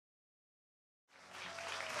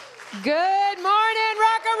Good morning,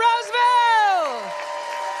 Rocker Roseville.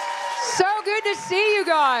 So good to see you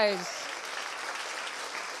guys.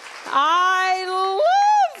 I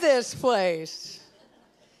love this place.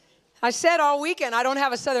 I said all weekend I don't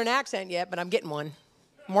have a southern accent yet, but I'm getting one.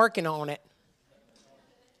 I'm working on it.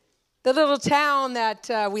 The little town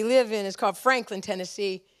that we live in is called Franklin,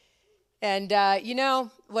 Tennessee. And you know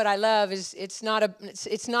what I love is it's not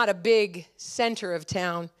a big center of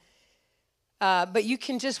town. But you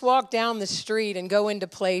can just walk down the street and go into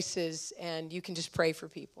places, and you can just pray for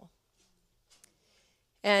people.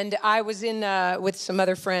 And I was in with some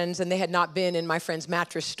other friends, and they had not been in my friend's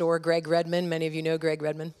mattress store, Greg Redmond. Many of you know Greg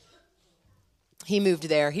Redmond. He moved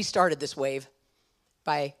there. He started this wave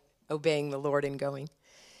by obeying the Lord and going.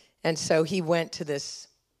 And so he went to this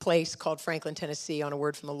place called Franklin, Tennessee, on a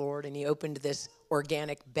word from the Lord, and he opened this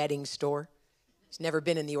organic bedding store. He's never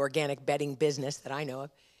been in the organic bedding business that I know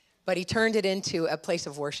of. But he turned it into a place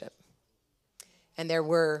of worship. And there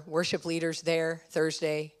were worship leaders there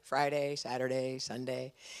Thursday, Friday, Saturday,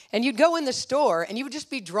 Sunday. And you'd go in the store and you would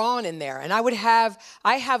just be drawn in there. And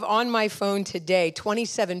I have on my phone today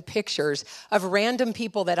 27 pictures of random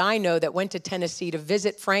people that I know that went to Tennessee to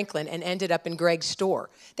visit Franklin and ended up in Greg's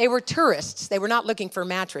store. They were tourists. They were not looking for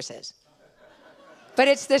mattresses. But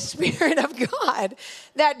it's the Spirit of God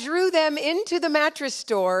that drew them into the mattress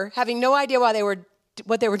store, having no idea what they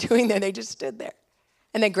were doing there. They just stood there.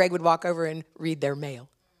 And then Greg would walk over and read their mail,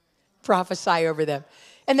 prophesy over them.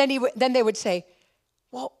 And then they would say,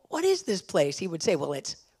 well, what is this place? He would say, well,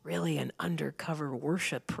 it's really an undercover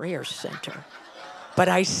worship prayer center, but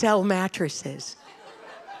I sell mattresses.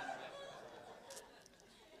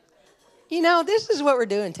 You know, this is what we're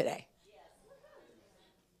doing today.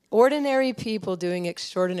 Ordinary people doing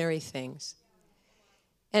extraordinary things.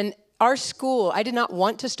 And our school, I did not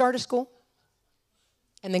want to start a school.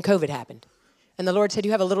 And then COVID happened. And the Lord said,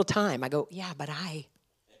 you have a little time. I go, yeah, but I'm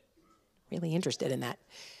really interested in that.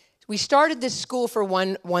 We started this school for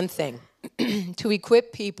one thing, to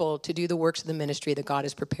equip people to do the works of the ministry that God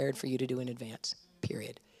has prepared for you to do in advance,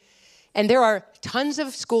 period. And there are tons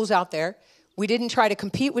of schools out there. We didn't try to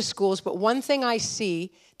compete with schools, but one thing I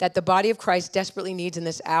see that the body of Christ desperately needs in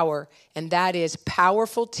this hour, and that is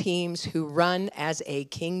powerful teams who run as a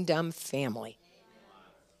kingdom family.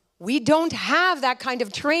 We don't have that kind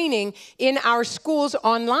of training in our schools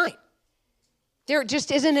online. There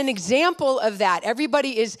just isn't an example of that.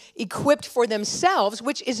 Everybody is equipped for themselves,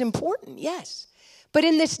 which is important, yes. But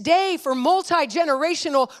in this day, for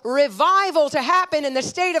multi-generational revival to happen in the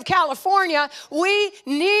state of California, we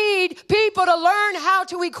need people to learn how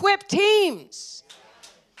to equip teams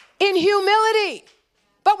in humility,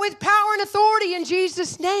 but with power and authority in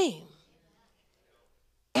Jesus' name.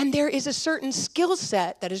 And there is a certain skill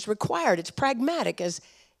set that is required. It's pragmatic, as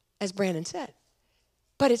Brandon said.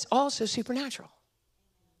 But it's also supernatural.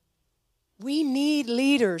 We need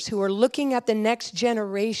leaders who are looking at the next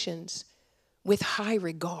generations with high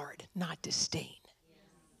regard, not disdain.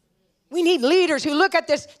 We need leaders who look at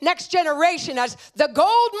this next generation as the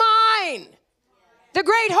gold mine, the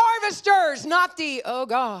great harvesters, not the, oh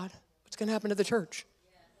God, what's going to happen to the church?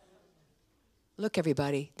 Look,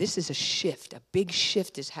 everybody, this is a shift. A big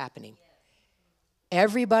shift is happening.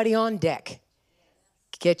 Everybody on deck.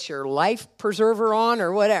 Get your life preserver on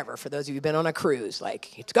or whatever. For those of you who've been on a cruise,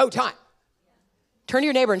 like, it's go time. Turn to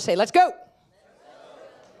your neighbor and say, let's go.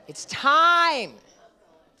 It's time.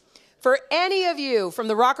 For any of you from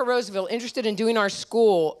the Rocker Roseville interested in doing our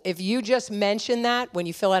school, if you just mention that when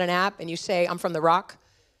you fill out an app and you say, I'm from the Rock,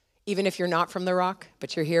 even if you're not from the Rock,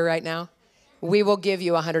 but you're here right now, we will give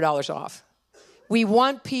you $100 off. We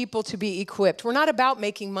want people to be equipped. We're not about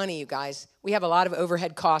making money, you guys. We have a lot of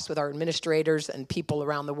overhead costs with our administrators and people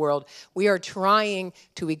around the world. We are trying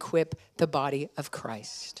to equip the body of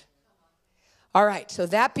Christ. All right, so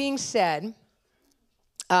that being said,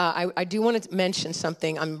 I do want to mention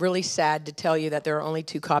something. I'm really sad to tell you that there are only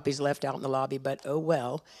 2 copies left out in the lobby, but oh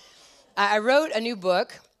well. I wrote a new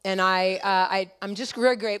book, and I'm just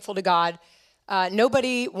very grateful to God.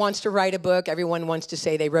 Nobody wants to write a book. Everyone wants to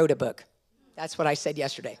say they wrote a book. That's what I said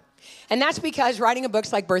yesterday. And that's because writing a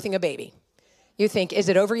book's like birthing a baby. You think, is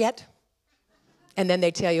it over yet? And then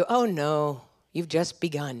they tell you, oh no, you've just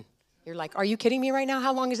begun. You're like, are you kidding me right now?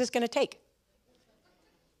 How long is this going to take?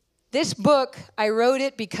 This book, I wrote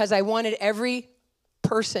it because I wanted every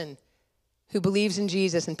person who believes in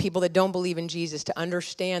Jesus and people that don't believe in Jesus to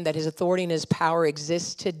understand that his authority and his power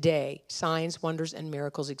exists today. Signs, wonders, and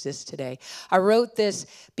miracles exist today. I wrote this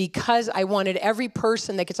because I wanted every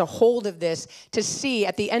person that gets a hold of this to see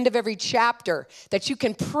at the end of every chapter that you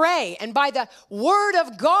can pray, and by the word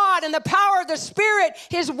of God and the power of the Spirit,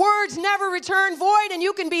 his words never return void, and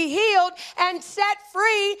you can be healed and set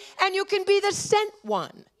free, and you can be the sent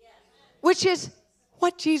one, which is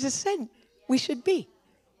what Jesus said we should be.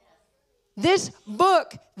 This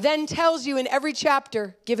book then tells you in every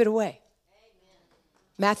chapter, give it away.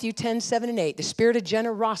 Matthew 10:7-8, the spirit of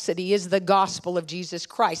generosity is the gospel of Jesus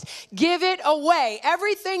Christ. Give it away.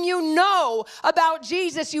 Everything you know about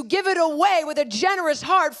Jesus, you give it away with a generous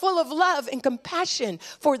heart full of love and compassion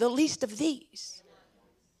for the least of these.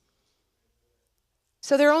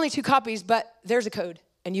 So there are only 2 copies, but there's a code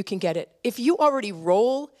and you can get it. If you already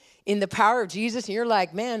roll in the power of Jesus and you're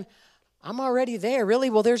like, man, I'm already there. Really?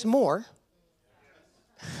 Well, there's more.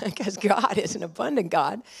 Because God is an abundant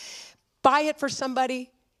God. Buy it for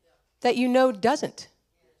somebody that you know doesn't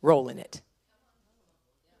roll in it.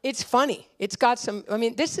 It's funny. It's got some,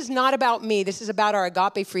 this is not about me. This is about our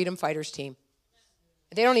Agape Freedom Fighters team.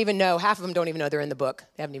 They don't even know, half of them don't even know they're in the book.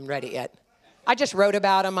 They haven't even read it yet. I just wrote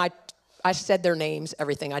about them. I said their names,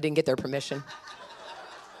 everything. I didn't get their permission.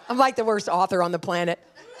 I'm like the worst author on the planet.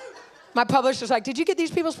 My publisher's like, did you get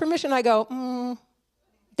these people's permission? I go,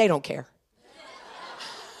 they don't care.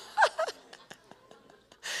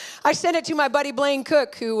 I sent it to my buddy Blaine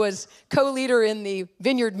Cook, who was co-leader in the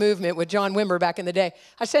Vineyard movement with John Wimber back in the day.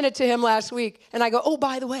 I sent it to him last week, and I go, oh,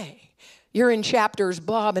 by the way, you're in chapters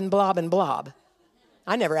blob and blob and blob.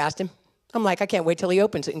 I never asked him. I'm like, I can't wait till he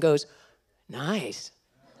opens it and goes, nice.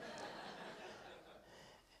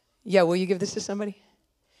 Yeah, will you give this to somebody?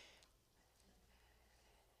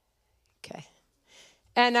 Okay.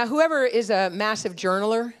 And whoever is a massive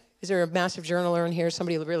journaler, is there a massive journaler in here?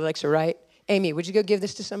 Somebody who really likes to write? Amy, would you go give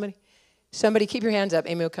this to somebody? Somebody, keep your hands up.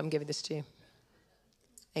 Amy will come give this to you.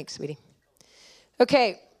 Thanks, sweetie.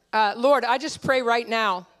 Okay, Lord, I just pray right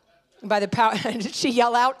now by the power. Did she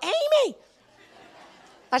yell out, Amy?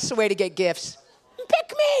 That's the way to get gifts.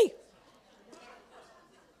 Pick me.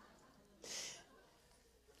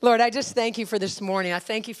 Lord, I just thank you for this morning. I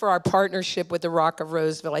thank you for our partnership with the Rock of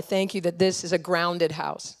Roseville. I thank you that this is a grounded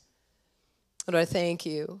house. Lord, I thank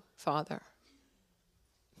you, Father,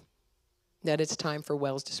 that it's time for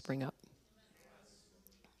wells to spring up.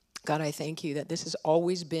 God, I thank you that this has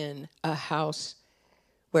always been a house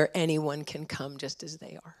where anyone can come just as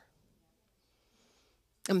they are.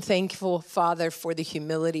 I'm thankful, Father, for the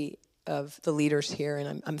humility of the leaders here,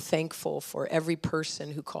 and I'm thankful for every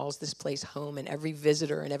person who calls this place home and every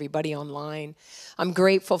visitor and everybody online. I'm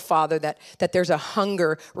grateful, Father, that there's a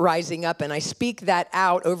hunger rising up, and I speak that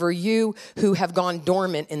out over you who have gone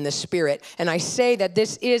dormant in the Spirit, and I say that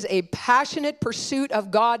this is a passionate pursuit of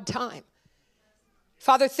God time.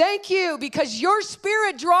 Father, thank you because your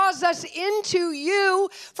Spirit draws us into you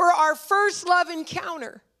for our first love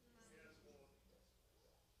encounter.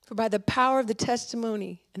 For by the power of the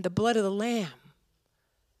testimony and the blood of the Lamb,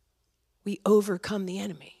 we overcome the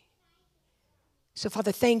enemy. So,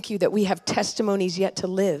 Father, thank you that we have testimonies yet to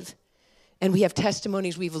live, and we have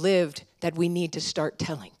testimonies we've lived that we need to start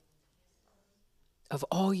telling of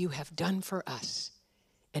all you have done for us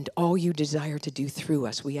and all you desire to do through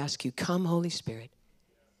us. We ask you, come, Holy Spirit,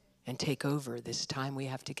 and take over this time we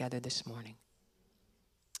have together this morning.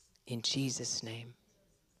 In Jesus' name,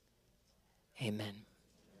 amen.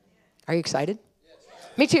 Are you excited?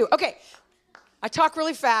 Yes. Me too. Okay. I talk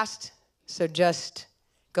really fast, so just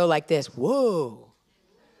go like this. Whoa.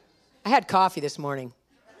 I had coffee this morning.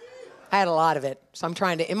 I had a lot of it, so I'm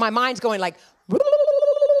trying to, and my mind's going like,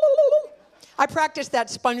 I practiced that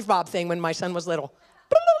SpongeBob thing when my son was little.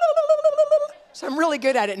 So I'm really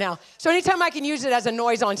good at it now. So anytime I can use it as a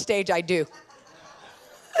noise on stage, I do.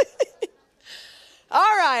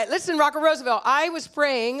 All right. Listen, Rock of Roseville, I was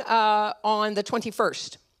praying on the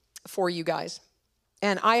 21st. For you guys.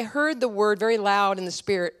 And I heard the word very loud in the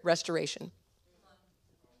Spirit, restoration.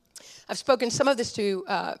 I've spoken some of this to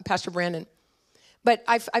Pastor Brandon, but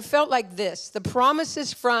I felt like this, the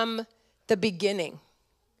promises from the beginning.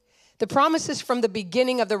 The promises from the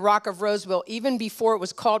beginning of the Rock of Roseville, even before it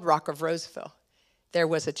was called Rock of Roseville, there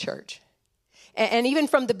was a church. And even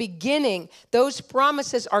from the beginning, those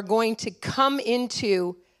promises are going to come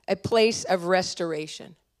into a place of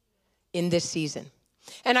restoration in this season.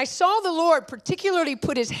 And I saw the Lord particularly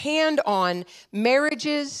put his hand on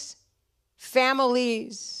marriages,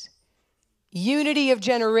 families, unity of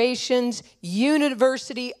generations,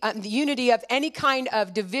 unity of any kind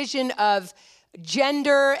of division of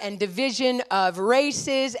gender and division of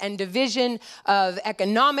races and division of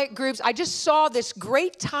economic groups. I just saw this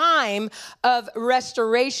great time of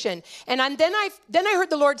restoration. And then I heard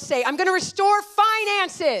the Lord say, I'm going to restore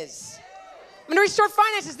finances. I'm going to restore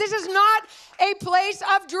finances. This is not a place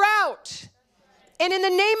of drought. And in the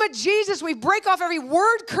name of Jesus, we break off every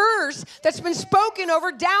word curse that's been spoken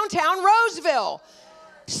over downtown Roseville.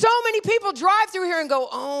 So many people drive through here and go,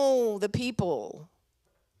 oh, the people,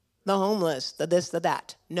 the homeless, the this, the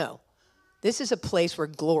that. No, this is a place where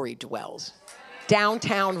glory dwells.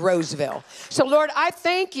 Downtown Roseville. So Lord, I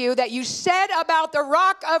thank you that you said about the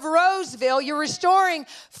rock of Roseville, you're restoring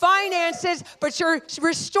finances, but you're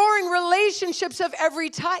restoring relationships of every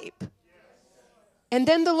type. And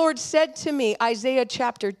then the Lord said to me, Isaiah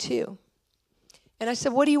chapter 2. And I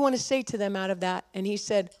said, what do you want to say to them out of that? And he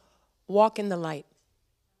said, walk in the light.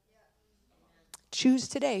 Choose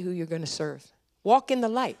today who you're going to serve. Walk in the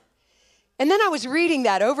light. And then I was reading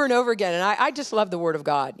that over and over again, and I just love the Word of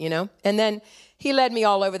God, you know. And then he led me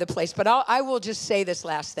all over the place. But I will just say this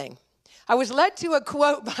last thing. I was led to a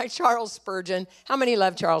quote by Charles Spurgeon. How many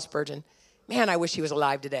love Charles Spurgeon? Man, I wish he was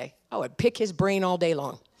alive today. I would pick his brain all day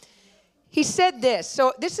long. He said this.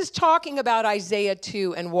 So this is talking about Isaiah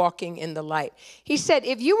 2 and walking in the light. He said,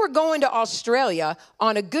 if you were going to Australia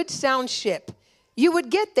on a good sound ship, you would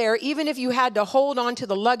get there even if you had to hold on to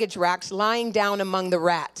the luggage racks lying down among the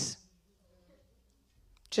rats.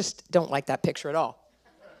 Just don't like that picture at all.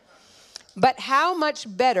 But how much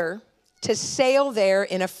better to sail there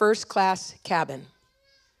in a first-class cabin.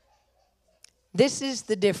 This is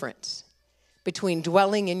the difference between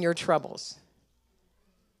dwelling in your troubles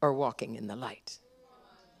or walking in the light.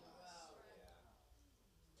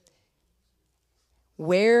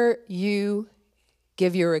 Where you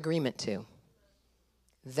give your agreement to,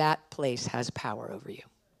 that place has power over you.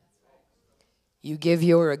 You give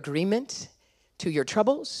your agreement to your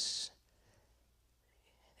troubles,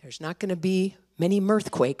 there's not going to be many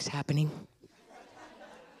mirthquakes happening.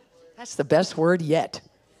 That's the best word yet.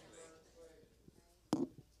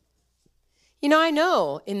 You know, I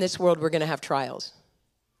know in this world we're going to have trials.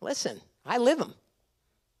 Listen, I live them.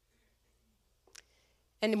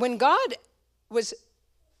 And when God was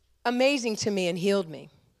amazing to me and healed me,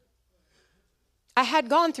 I had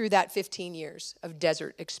gone through that 15 years of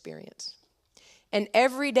desert experience. And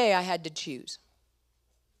every day I had to choose.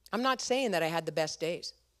 I'm not saying that I had the best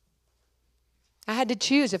days. I had to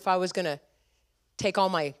choose if I was going to take all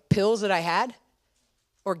my pills that I had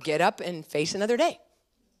or get up and face another day.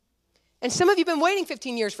 And some of you have been waiting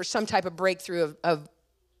 15 years for some type of breakthrough of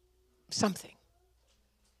something.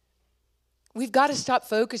 We've got to stop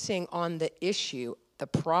focusing on the issue, the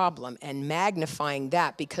problem, and magnifying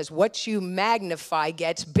that, because what you magnify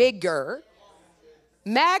gets bigger.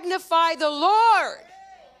 Magnify the Lord.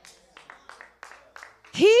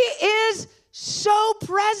 He is so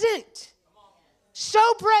present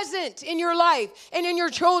in your life and in your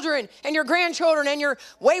children and your grandchildren and your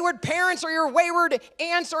wayward parents or your wayward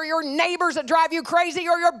aunts or your neighbors that drive you crazy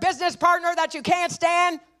or your business partner that you can't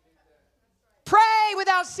stand. Pray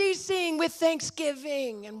without ceasing with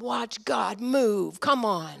thanksgiving and watch God move. Come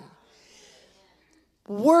on.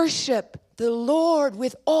 Worship the Lord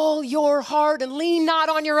with all your heart and lean not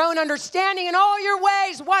on your own understanding in all your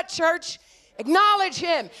ways. What, church? Acknowledge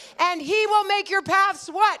him, and he will make your paths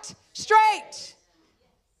what? Straight.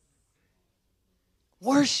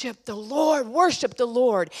 Worship the Lord. Worship the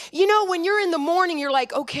Lord. You know, when you're in the morning, you're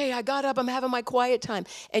like, okay, I got up, I'm having my quiet time,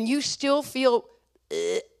 and you still feel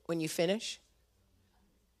when you finish.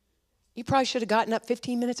 You probably should have gotten up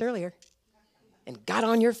 15 minutes earlier and got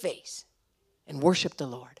on your face and worshiped the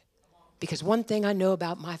Lord. Because one thing I know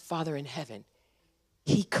about my Father in heaven,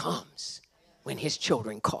 he comes when his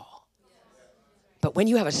children call. But when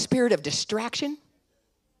you have a spirit of distraction,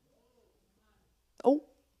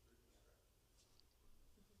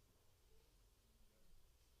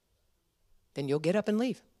 then you'll get up and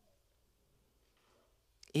leave.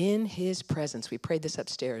 In his presence, we prayed this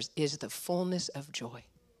upstairs, is the fullness of joy.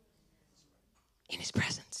 In his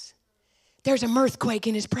presence. There's a mirthquake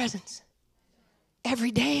in his presence.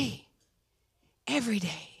 Every day. Every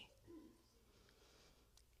day.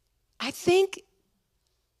 I think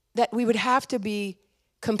that we would have to be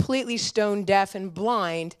completely stone deaf and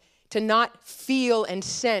blind to not feel and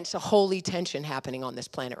sense a holy tension happening on this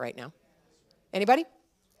planet right now. Anybody?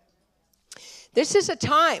 This is a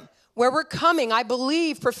time where we're coming, I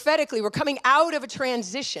believe prophetically, we're coming out of a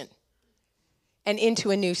transition and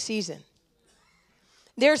into a new season.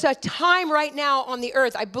 There's a time right now on the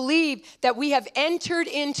earth, I believe, that we have entered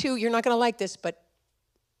into, you're not going to like this, but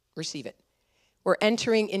receive it. We're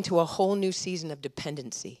entering into a whole new season of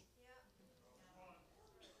dependency.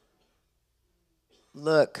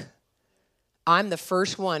 look, I'm the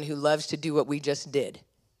first one who loves to do what we just did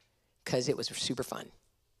because it was super fun.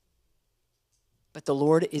 But the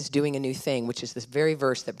Lord is doing a new thing, which is this very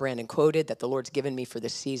verse that Brandon quoted that the Lord's given me for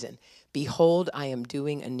this season. Behold, I am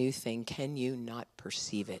doing a new thing. Can you not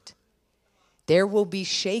perceive it? There will be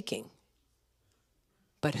shaking.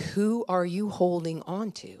 But who are you holding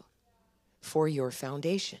on to for your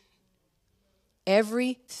foundation?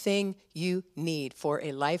 Everything you need for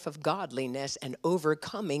a life of godliness and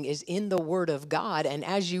overcoming is in the Word of God. And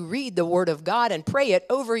as you read the Word of God and pray it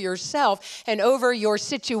over yourself and over your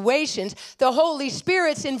situations, the Holy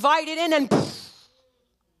Spirit's invited in and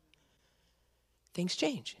things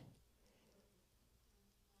change.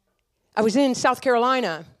 I was in South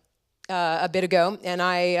Carolina a bit ago, and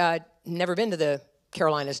I never been to the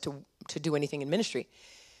Carolinas to do anything in ministry.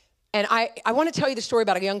 And I want to tell you the story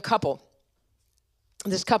about a young couple.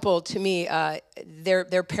 This couple, to me,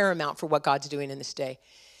 they're paramount for what God's doing in this day.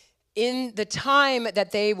 In the time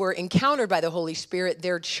that they were encountered by the Holy Spirit,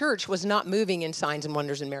 their church was not moving in signs and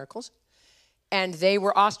wonders and miracles. And they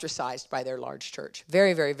were ostracized by their large church.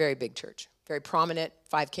 Very, very, very big church. Very prominent,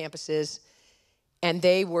 5 campuses. And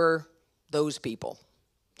they were those people.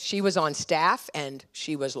 She was on staff, and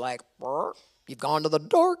she was like, you've gone to the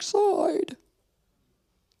dark side.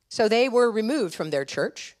 So they were removed from their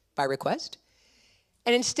church by request.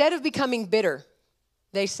 And instead of becoming bitter,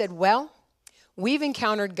 they said, well, we've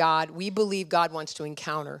encountered God. We believe God wants to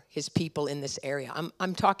encounter his people in this area.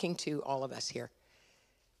 I'm talking to all of us here.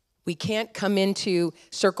 We can't come into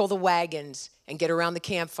circle the wagons and get around the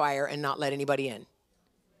campfire and not let anybody in.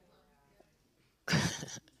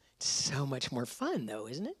 It's so much more fun, though,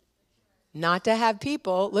 isn't it? Not to have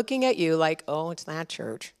people looking at you like, oh, it's that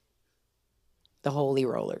church. The holy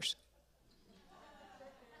rollers.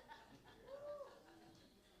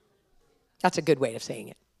 That's a good way of saying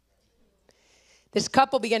it. This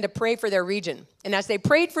couple began to pray for their region. And as they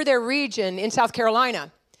prayed for their region in South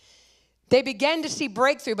Carolina, they began to see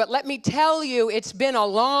breakthrough. But let me tell you, it's been a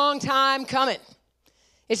long time coming.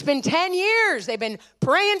 It's been 10 years. They've been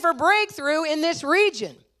praying for breakthrough in this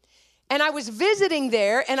region. And I was visiting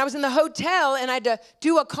there, and I was in the hotel, and I had to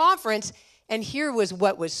do a conference. And here was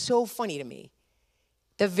what was so funny to me.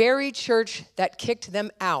 The very church that kicked them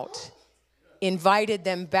out invited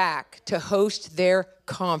them back to host their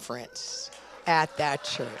conference at that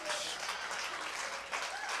church.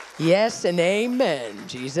 Yes and amen,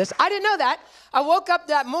 Jesus. I didn't know that. I woke up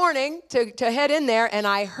that morning to head in there, and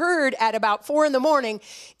I heard at about 4 a.m,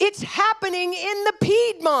 it's happening in the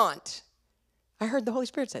Piedmont. I heard the Holy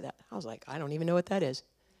Spirit say that. I was like, I don't even know what that is.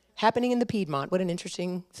 Happening in the Piedmont. What an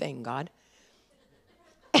interesting thing, God.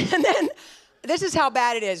 And then this is how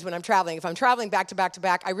bad it is when I'm traveling. If I'm traveling back to back to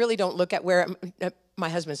back, I really don't look at where my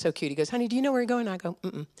husband's so cute. He goes, honey, do you know where you're going? I go,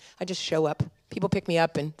 I just show up. People pick me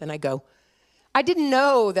up, and then I go. I didn't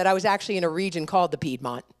know that I was actually in a region called the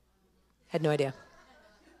Piedmont. Had no idea.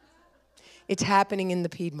 It's happening in the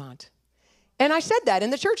Piedmont. And I said that in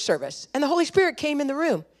the church service, and the Holy Spirit came in the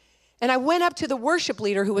room. And I went up to the worship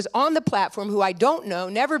leader who was on the platform, who I don't know,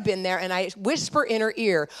 never been there, and I whisper in her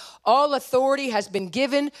ear, all authority has been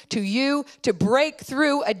given to you to break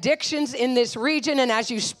through addictions in this region. And as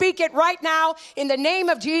you speak it right now, in the name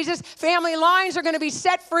of Jesus, family lines are going to be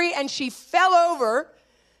set free. And she fell over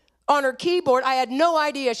on her keyboard. I had no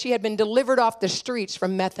idea she had been delivered off the streets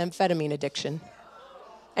from methamphetamine addiction.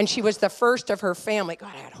 And she was the first of her family.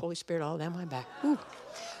 God, I had Holy Spirit all down my back. Ooh.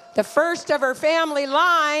 The first of her family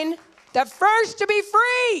line. The first to be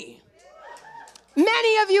free.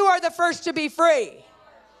 Many of you are the first to be free.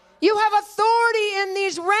 You have authority in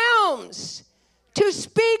these realms to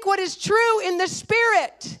speak what is true in the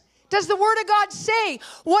Spirit. Does the Word of God say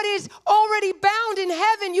what is already bound in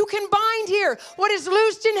heaven you can bind here? What is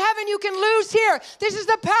loosed in heaven you can loose here? This is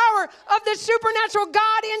the power of the supernatural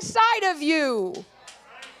God inside of you.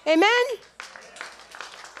 Amen?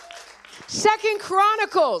 2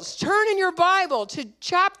 Chronicles, turn in your Bible to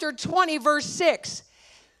chapter 20, verse 6.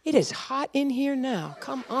 It is hot in here now.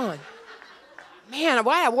 Come on. Man,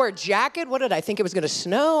 why I wore a jacket? What did I think it was going to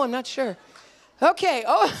snow? I'm not sure. Okay.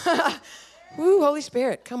 Oh, woo, Holy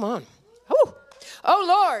Spirit, come on. Woo. Oh,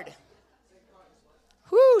 Lord.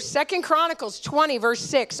 Woo, 2 Chronicles 20, verse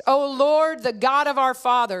 6. Oh, Lord, the God of our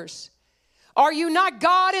fathers, are you not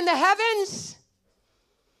God in the heavens?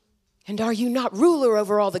 And are you not ruler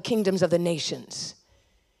over all the kingdoms of the nations?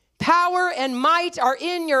 Power and might are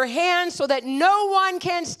in your hands so that no one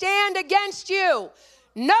can stand against you.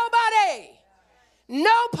 Nobody.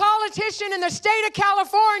 No politician in the state of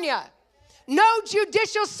California. No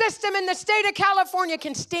judicial system in the state of California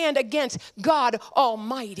can stand against God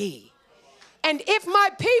Almighty. And if my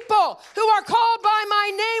people who are called by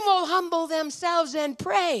my name will humble themselves and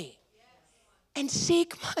pray and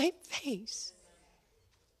seek my face,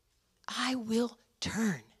 I will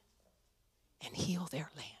turn and heal their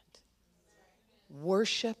land.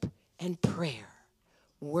 Worship and prayer.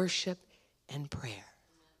 Worship and prayer.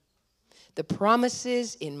 The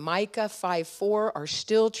promises in Micah 5:4 are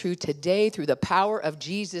still true today through the power of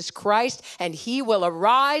Jesus Christ, and he will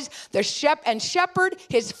arise and shepherd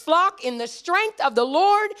his flock in the strength of the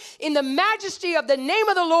Lord, in the majesty of the name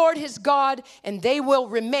of the Lord his God, and they will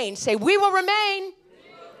remain. Say, we will remain.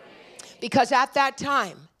 Because at that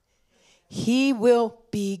time, he will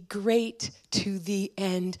be great to the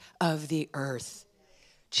end of the earth.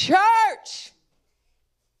 Church!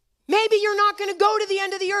 Maybe you're not going to go to the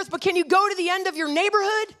end of the earth, but can you go to the end of your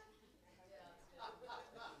neighborhood?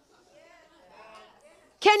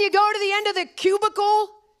 Can you go to the end of the cubicle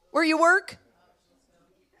where you work?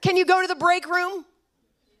 Can you go to the break room?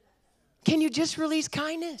 Can you just release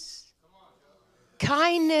kindness?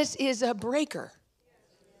 Kindness is a breaker.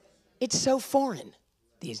 It's so foreign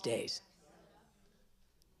these days.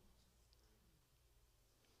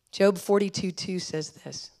 Job 42:2 says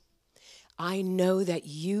this. I know that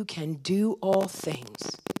you can do all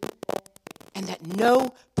things, and that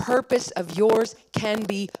no purpose of yours can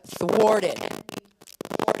be thwarted.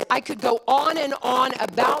 I could go on and on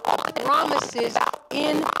about promises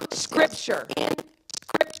in Scripture,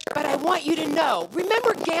 but I want you to know,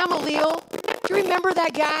 remember Gamaliel? Do you remember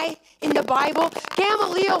that guy in the Bible?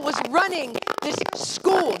 Gamaliel was running this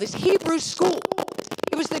school, this Hebrew school.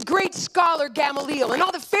 It was the great scholar Gamaliel, and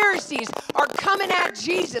all the Pharisees are coming at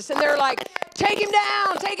Jesus, and they're like, take him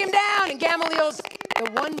down, take him down. And Gamaliel's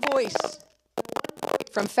the one voice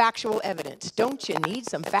from factual evidence. Don't you need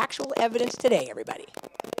some factual evidence today, everybody?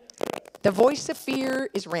 The voice of fear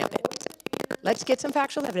is rampant. Let's get some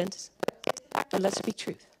factual evidence, and let's speak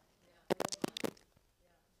truth.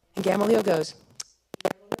 And Gamaliel goes,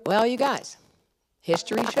 well, you guys,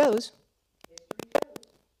 history shows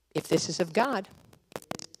if this is of God,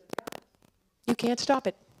 you can't stop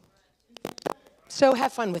it. So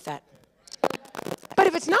have fun with that. But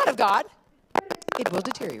if it's not of God, it will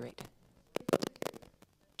deteriorate.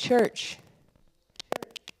 Church,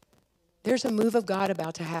 there's a move of God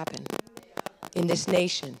about to happen in this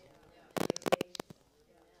nation.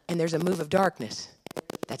 And there's a move of darkness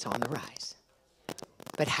that's on the rise.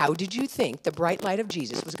 But how did you think the bright light of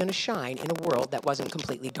Jesus was going to shine in a world that wasn't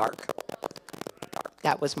completely dark?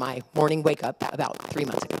 That was my morning wake up about 3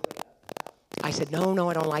 months ago. I said, no,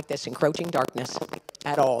 I don't like this encroaching darkness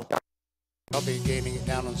at all. I'll be gaming it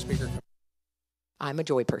down on the speaker. I'm a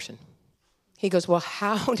joy person. He goes, well,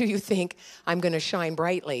 how do you think I'm going to shine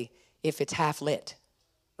brightly if it's half lit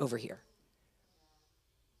over here?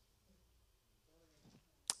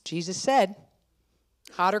 Jesus said,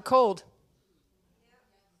 hot or cold?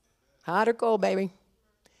 Hot or cold, baby?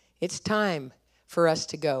 It's time for us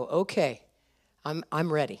to go, okay,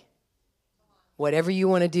 I'm ready. Whatever you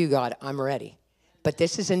want to do, God, I'm ready. But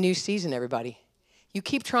this is a new season, everybody. You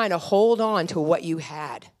keep trying to hold on to what you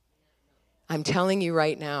had. I'm telling you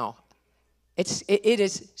right now, it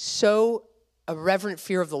is so a reverent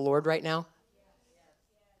fear of the Lord right now.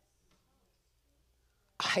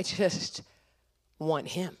 I just want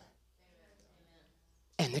him.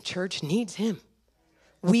 And the church needs him.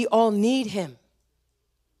 We all need him.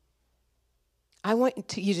 I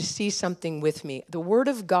want you to see something with me. The Word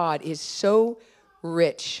of God is so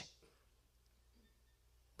rich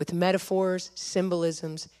with metaphors,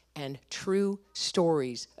 symbolisms, and true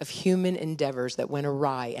stories of human endeavors that went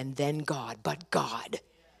awry, and then God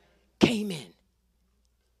came in.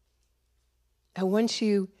 I want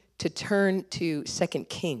you to turn to 2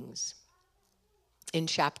 Kings in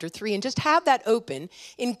chapter 3 and just have that open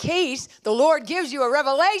in case the Lord gives you a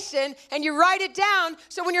revelation and you write it down,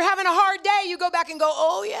 so when you're having a hard day, you go back and go,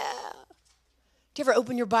 oh yeah. Do you ever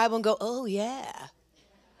open your Bible and go, oh yeah?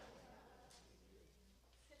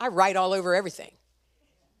 I write all over everything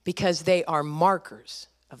because they are markers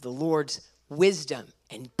of the Lord's wisdom,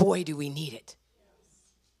 and boy, do we need it.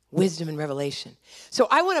 Wisdom and revelation. So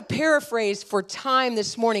I want to paraphrase for time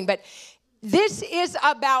this morning, but this is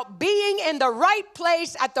about being in the right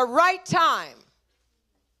place at the right time.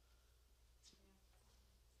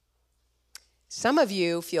 Some of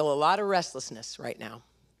you feel a lot of restlessness right now.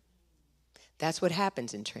 That's what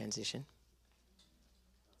happens in transition.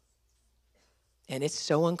 And it's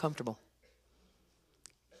so uncomfortable.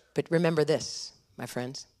 But remember this, my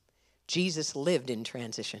friends. Jesus lived in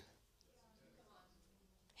transition.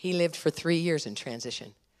 He lived for 3 years in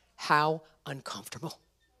transition. How uncomfortable.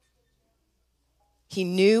 He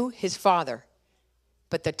knew his Father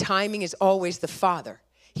but the timing is always the Father.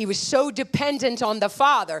 He was so dependent on the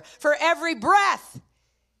Father for every breath.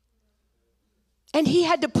 And he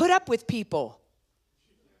had to put up with people.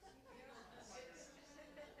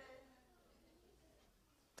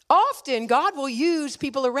 Often, God will use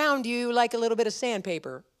people around you like a little bit of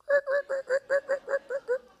sandpaper.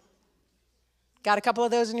 Got a couple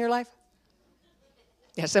of those in your life?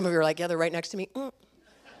 Yeah, some of you are like, yeah, they're right next to me.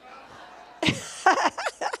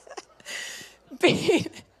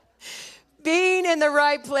 Being in the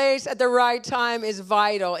right place at the right time is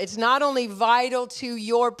vital. It's not only vital to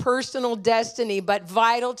your personal destiny, but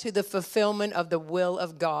vital to the fulfillment of the will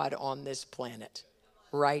of God on this planet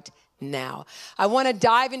right now. I want to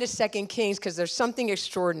dive into 2 Kings because there's something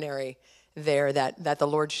extraordinary there that the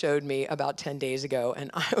Lord showed me about 10 days ago. And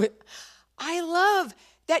I love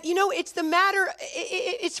that, it's the matter,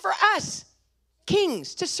 it's for us,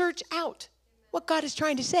 kings, to search out what God is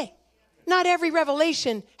trying to say. Not every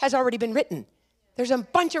revelation has already been written. There's a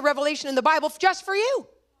bunch of revelation in the Bible just for you.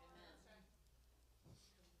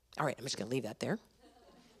 All right, I'm just going to leave that there.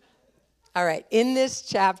 All right, in this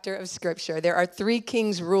chapter of Scripture, there are 3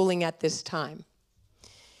 kings ruling at this time.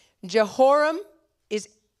 Jehoram is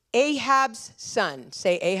Ahab's son.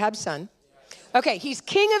 Say Ahab's son. Okay, he's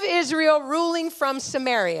king of Israel ruling from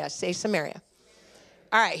Samaria. Say Samaria.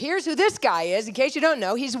 All right, here's who this guy is, in case you don't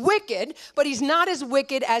know. He's wicked, but he's not as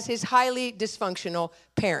wicked as his highly dysfunctional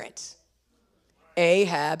parents,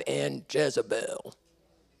 Ahab and Jezebel.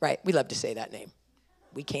 Right, we love to say that name.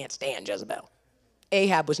 We can't stand Jezebel.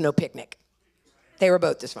 Ahab was no picnic. They were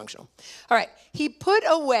both dysfunctional. All right, he put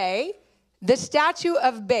away the statue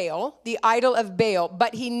of Baal, the idol of Baal,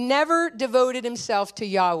 but he never devoted himself to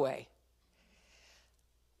Yahweh.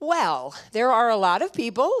 Well, there are a lot of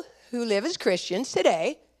people who live as Christians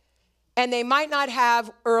today, and they might not have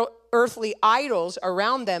earthly idols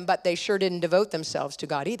around them, but they sure didn't devote themselves to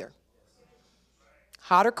God either.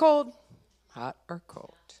 Hot or cold? Hot or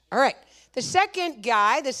cold. All right. The second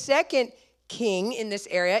king in this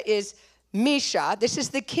area is Mesha. This is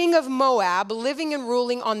the king of Moab, living and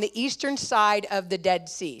ruling on the eastern side of the Dead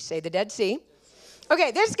Sea. Say the Dead Sea.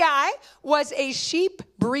 Okay, this guy was a sheep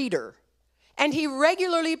breeder, and he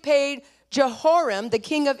regularly paid Jehoram, the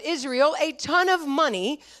king of Israel, a ton of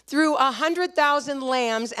money through 100,000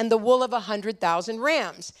 lambs and the wool of 100,000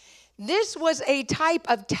 rams. This was a type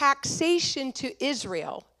of taxation to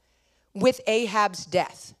Israel with Ahab's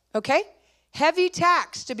death, okay? Heavy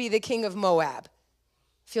tax to be the king of Moab.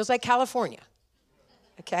 Feels like California,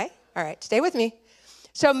 okay? All right, stay with me.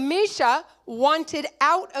 So Mesha wanted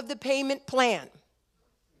out of the payment plan.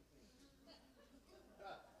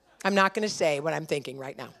 I'm not going to say what I'm thinking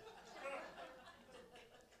right now.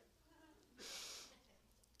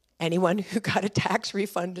 Anyone who got a tax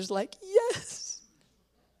refund is like, yes.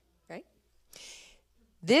 Right?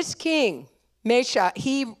 This king, Mesha,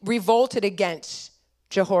 he revolted against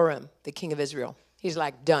Jehoram, the king of Israel. He's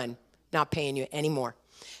like, done, not paying you anymore.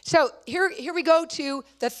 So here we go to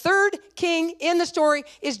the third king in the story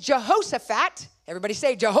is Jehoshaphat. Everybody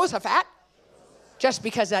say Jehoshaphat. Just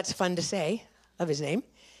because that's fun to say, of his name.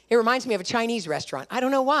 It reminds me of a Chinese restaurant. I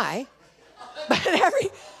don't know why, but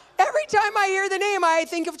every time I hear the name, I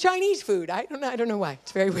think of Chinese food. I don't know why.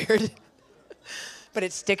 It's very weird. But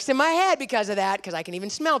it sticks in my head because of that, because I can even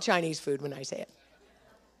smell Chinese food when I say it.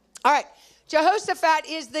 All right. Jehoshaphat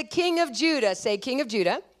is the king of Judah. Say king of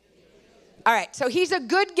Judah. All right. So he's a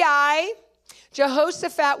good guy.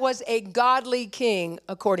 Jehoshaphat was a godly king,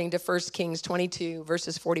 according to 1 Kings 22,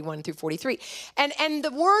 verses 41 through 43. And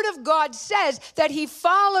the word of God says that he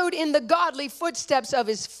followed in the godly footsteps of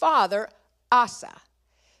his father, Asa.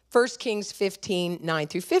 1 Kings 15, 9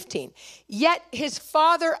 through 15. Yet his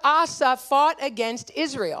father Asa fought against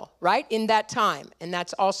Israel, right, in that time. And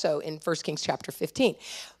that's also in 1 Kings chapter 15.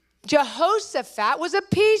 Jehoshaphat was a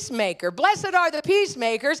peacemaker. Blessed are the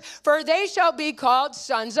peacemakers, for they shall be called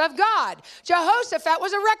sons of God. Jehoshaphat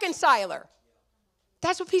was a reconciler.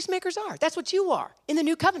 That's what peacemakers are. That's what you are in the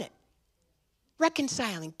new covenant.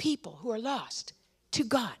 Reconciling people who are lost to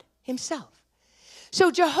God himself.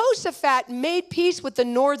 So Jehoshaphat made peace with the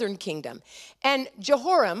northern kingdom. And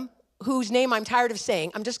Jehoram, whose name I'm tired of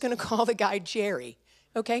saying, I'm just going to call the guy Jerry,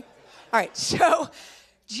 okay? All right, so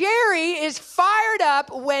Jerry is fired up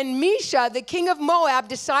when Mesha, the king of Moab,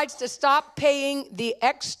 decides to stop paying the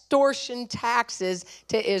extortion taxes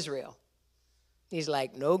to Israel. He's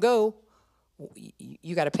like, no go.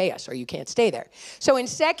 You got to pay us or you can't stay there. So in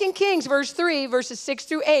 2 Kings, verse 3, verses 6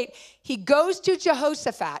 through 8, he goes to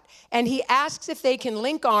Jehoshaphat and he asks if they can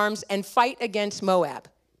link arms and fight against Moab.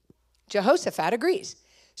 Jehoshaphat agrees.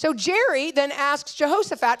 So Jerry then asks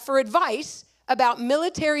Jehoshaphat for advice about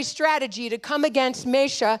military strategy to come against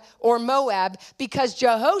Mesha or Moab because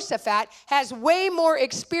Jehoshaphat has way more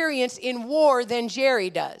experience in war than Jerry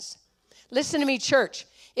does. Listen to me, church.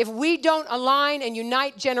 If we don't align and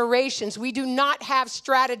unite generations, we do not have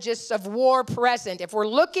strategists of war present. If we're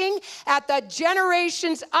looking at the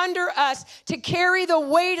generations under us to carry the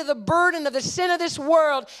weight of the burden of the sin of this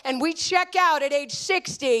world, and we check out at age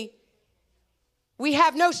 60, we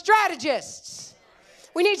have no strategists.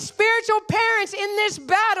 We need spiritual parents in this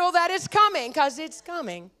battle that is coming, because it's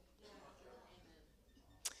coming.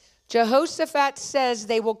 Jehoshaphat says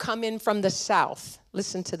they will come in from the south.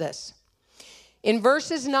 Listen to this. In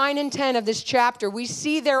verses 9 and 10 of this chapter, we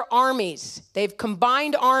see their armies. They've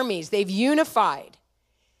combined armies. They've unified.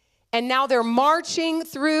 And now they're marching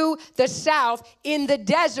through the south in the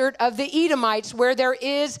desert of the Edomites where there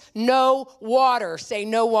is no water. Say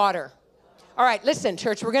no water. All right, listen,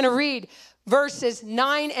 church, we're going to read verses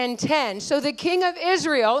 9 and 10. So the king of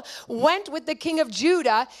Israel went with the king of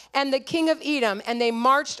Judah and the king of Edom, and they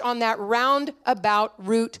marched on that roundabout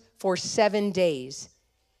route for 7 days.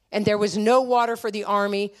 And there was no water for the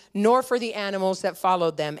army, nor for the animals that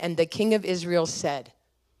followed them. And the king of Israel said,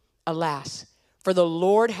 alas, for the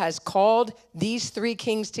Lord has called these 3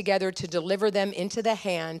 kings together to deliver them into the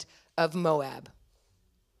hand of Moab.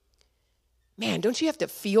 Man, don't you have to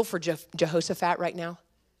feel for Jehoshaphat right now?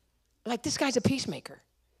 Like, this guy's a peacemaker.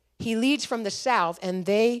 He leads from the south, and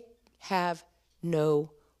they have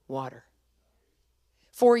no water.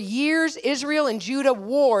 For years, Israel and Judah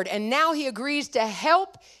warred, and now he agrees to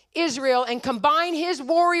help Israel and combine his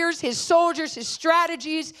warriors, his soldiers, his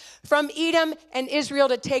strategies from Edom and Israel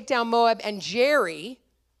to take down Moab. And Jerry's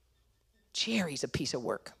a piece of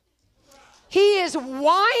work. He is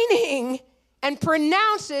whining and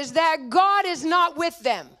pronounces that God is not with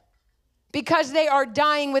them because they are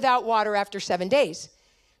dying without water after 7 days.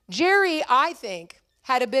 Jerry, I think,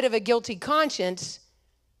 had a bit of a guilty conscience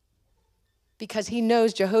because he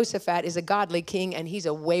knows Jehoshaphat is a godly king and he's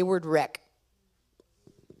a wayward wreck.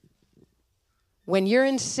 When you're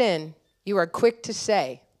in sin, you are quick to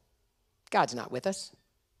say, God's not with us.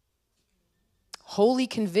 Holy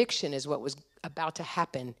conviction is what was about to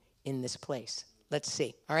happen in this place. Let's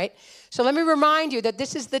see, all right? So let me remind you that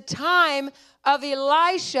this is the time of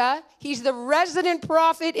Elisha. He's the resident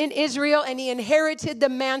prophet in Israel, and he inherited the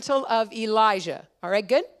mantle of Elijah. All right,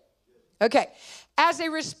 good? Okay. As a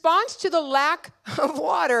response to the lack of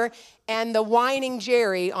water and the whining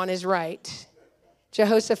Jerry on his right,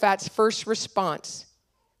 Jehoshaphat's first response,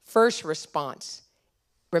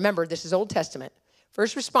 remember, this is Old Testament.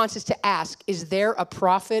 First response is to ask, is there a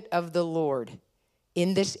prophet of the Lord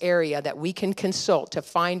in this area that we can consult to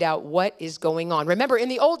find out what is going on? Remember, in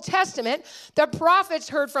the Old Testament, the prophets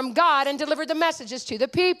heard from God and delivered the messages to the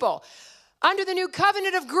people. Under the new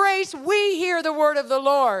covenant of grace, we hear the word of the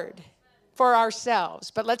Lord for ourselves.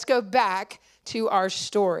 But let's go back to our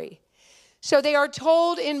story. So they are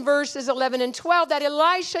told in verses 11 and 12 that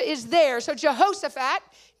Elisha is there. So Jehoshaphat,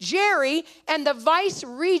 Jerry, and the vice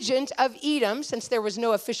regent of Edom, since there was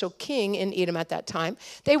no official king in Edom at that time,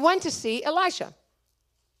 they went to see Elisha.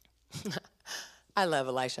 I love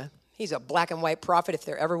Elisha. He's a black and white prophet if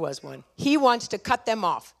there ever was one. He wants to cut them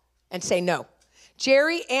off and say no.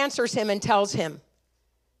 Jerry answers him and tells him,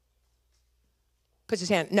 puts his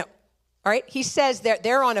hand, no. All right? He says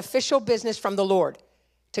they're on official business from the Lord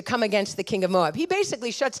to come against the king of Moab. He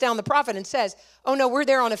basically shuts down the prophet and says, oh no, we're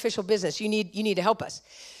there on official business. You need to help us.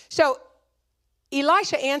 So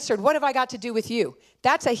Elisha answered, what have I got to do with you?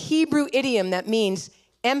 That's a Hebrew idiom that means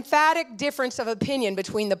emphatic difference of opinion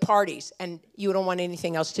between the parties, and you don't want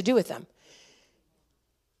anything else to do with them.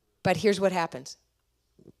 But here's what happens.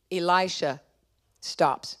 Elisha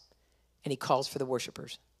stops and he calls for the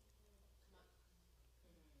worshipers.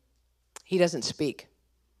 He doesn't speak.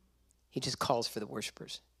 He just calls for the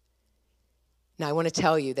worshipers. Now, I want to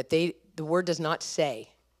tell you that the word does not say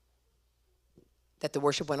that the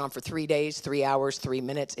worship went on for 3 days, 3 hours, 3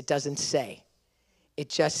 minutes. It doesn't say. It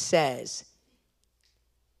just says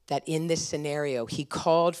that in this scenario, he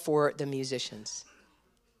called for the musicians.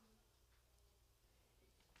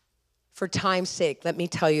 For time's sake, let me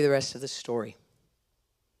tell you the rest of the story.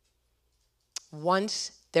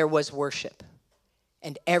 Once there was worship,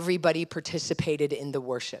 and everybody participated in the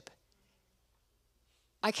worship.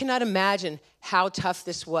 I cannot imagine how tough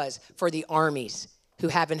this was for the armies who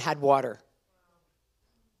haven't had water.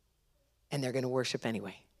 And they're going to worship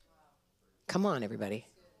anyway. Come on, everybody.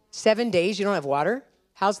 7 days, you don't have water?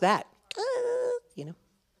 How's that? You know.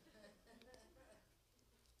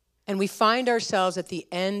 And we find ourselves at the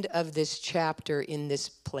end of this chapter in this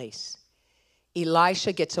place.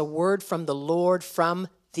 Elisha gets a word from the Lord from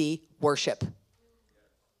the worship.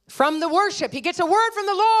 from the worship. He gets a word from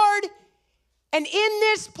the Lord. And in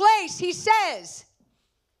this place, he says,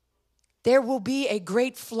 there will be a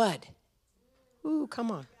great flood. Ooh,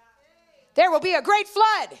 come on. There will be a great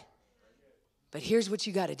flood. But here's what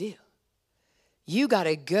you got to do. You got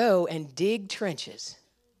to go and dig trenches,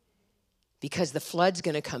 because the flood's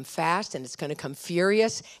going to come fast and it's going to come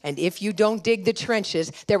furious. And if you don't dig the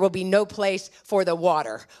trenches, there will be no place for the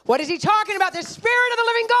water. What is he talking about? The Spirit of the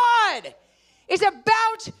living God is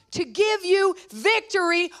about to give you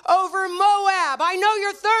victory over Moab. I know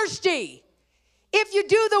you're thirsty. If you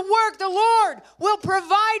do the work, the Lord will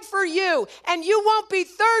provide for you, and you won't be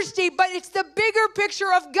thirsty, but it's the bigger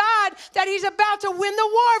picture of God that he's about to win the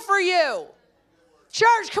war for you.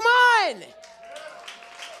 Church, come on.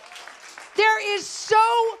 There is so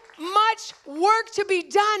much work to be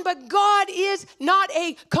done, but God is not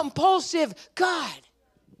a compulsive God.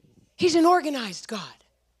 He's an organized God.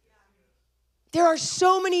 There are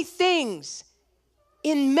so many things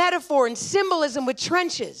in metaphor and symbolism with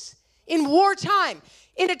trenches. In wartime,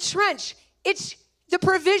 in a trench, it's the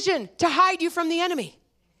provision to hide you from the enemy.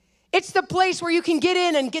 It's the place where you can get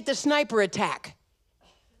in and get the sniper attack.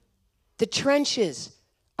 The trenches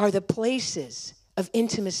are the places of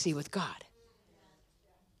intimacy with God.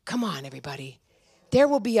 Come on, everybody. There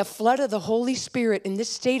will be a flood of the Holy Spirit in this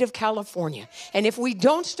state of California. And if we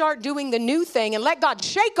don't start doing the new thing and let God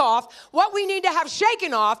shake off what we need to have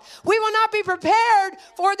shaken off, we will not be prepared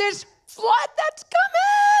for this flood that's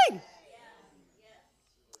coming.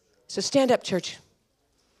 So stand up, church.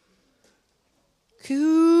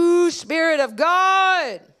 Spirit of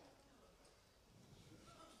God.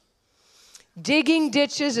 Digging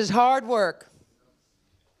ditches is hard work.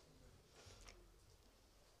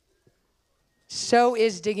 So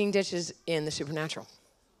is digging ditches in the supernatural.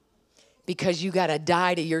 Because you got to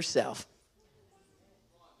die to yourself.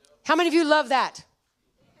 How many of you love that?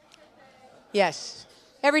 Yes.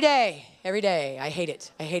 Every day. Every day. I hate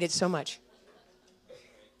it. I hate it so much.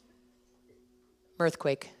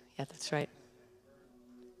 Earthquake. Yeah, that's right.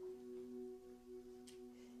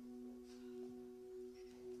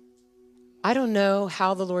 I don't know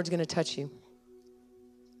how the Lord's going to touch you,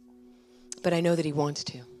 but I know that he wants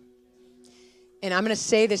to. And I'm going to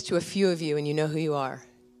say this to a few of you, and you know who you are.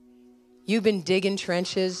 You've been digging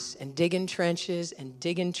trenches and digging trenches and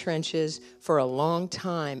digging trenches for a long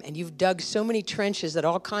time, and you've dug so many trenches that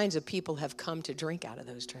all kinds of people have come to drink out of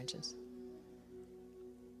those trenches.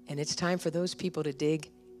 And it's time for those people to dig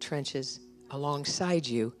trenches alongside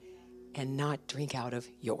you and not drink out of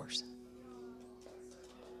yours.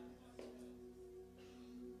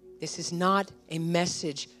 This is not a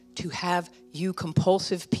message to have you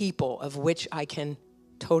compulsive people, of which I can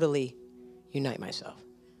totally unite myself.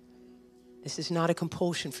 This is not a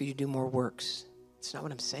compulsion for you to do more works. It's not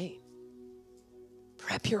what I'm saying.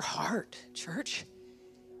 Prep your heart, church.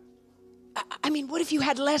 I mean, what if you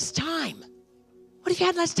had less time? What if you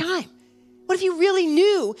had less time? What if you really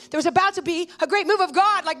knew there was about to be a great move of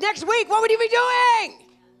God, like next week? What would you be doing?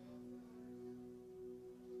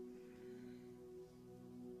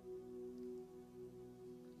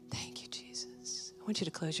 Thank you, Jesus. I want you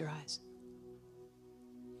to close your eyes.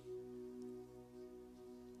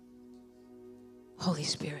 Holy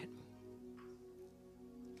Spirit.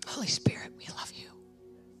 Holy Spirit, we love you.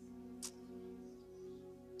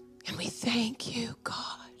 And we thank you,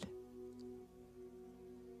 God.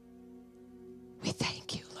 We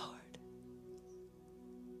thank you, Lord,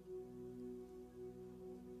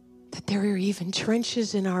 that there are even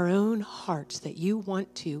trenches in our own hearts that you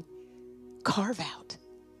want to carve out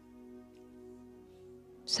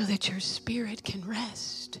so that your Spirit can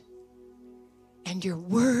rest and your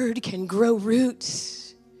word can grow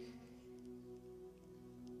roots.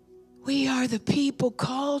 We are the people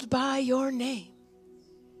called by your name,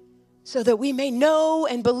 so that we may know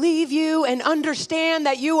and believe you and understand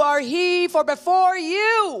that you are he, for before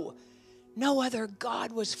you no other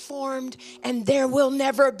God was formed, and there will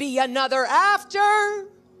never be another after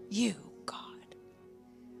you, God.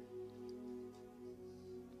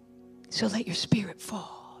 So let your Spirit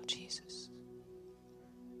fall, Jesus.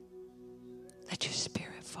 Let your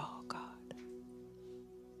Spirit fall, God.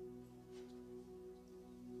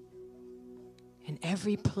 In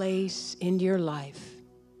every place in your life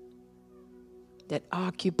that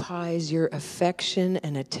occupies your affection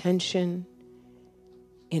and attention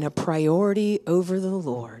in a priority over the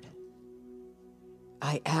Lord,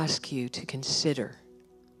 I ask you to consider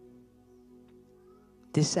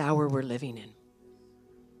this hour we're living in,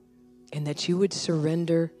 and that you would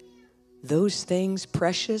surrender those things,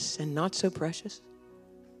 precious and not so precious,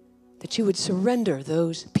 that you would surrender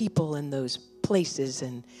those people and those places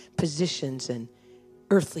and positions and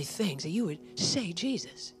earthly things, that you would say,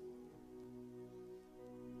 Jesus,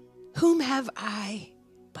 whom have I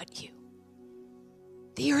but you?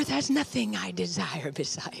 The earth has nothing I desire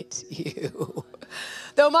besides you.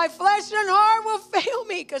 Though my flesh and heart will fail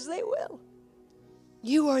me, because they will.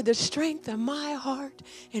 You are the strength of my heart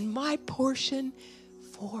and my portion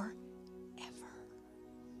forever.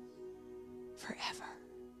 Forever.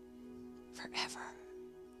 Forever.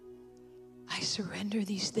 I surrender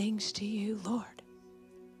these things to you, Lord.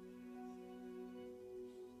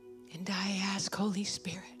 And I ask, Holy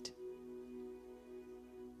Spirit,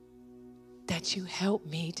 that you help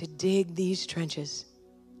me to dig these trenches,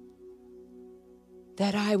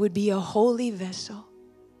 that I would be a holy vessel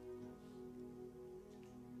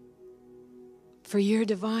for your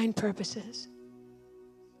divine purposes.